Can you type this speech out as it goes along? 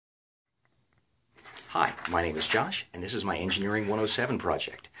Hi, my name is Josh, and this is my Engineering 107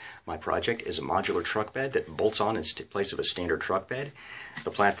 project. My project is a modular truck bed that bolts on in place of a standard truck bed.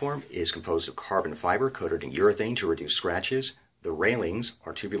 The platform is composed of carbon fiber coated in urethane to reduce scratches. The railings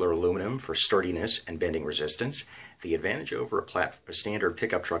are tubular aluminum for sturdiness and bending resistance. The advantage over a standard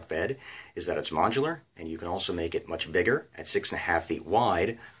pickup truck bed is that it's modular, and you can also make it much bigger at 6.5 feet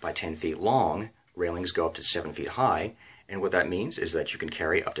wide by 10 feet long. Railings go up to 7 feet high. And what that means is that you can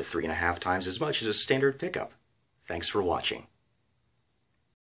carry up to 3.5 times as much as a standard pickup. Thanks for watching.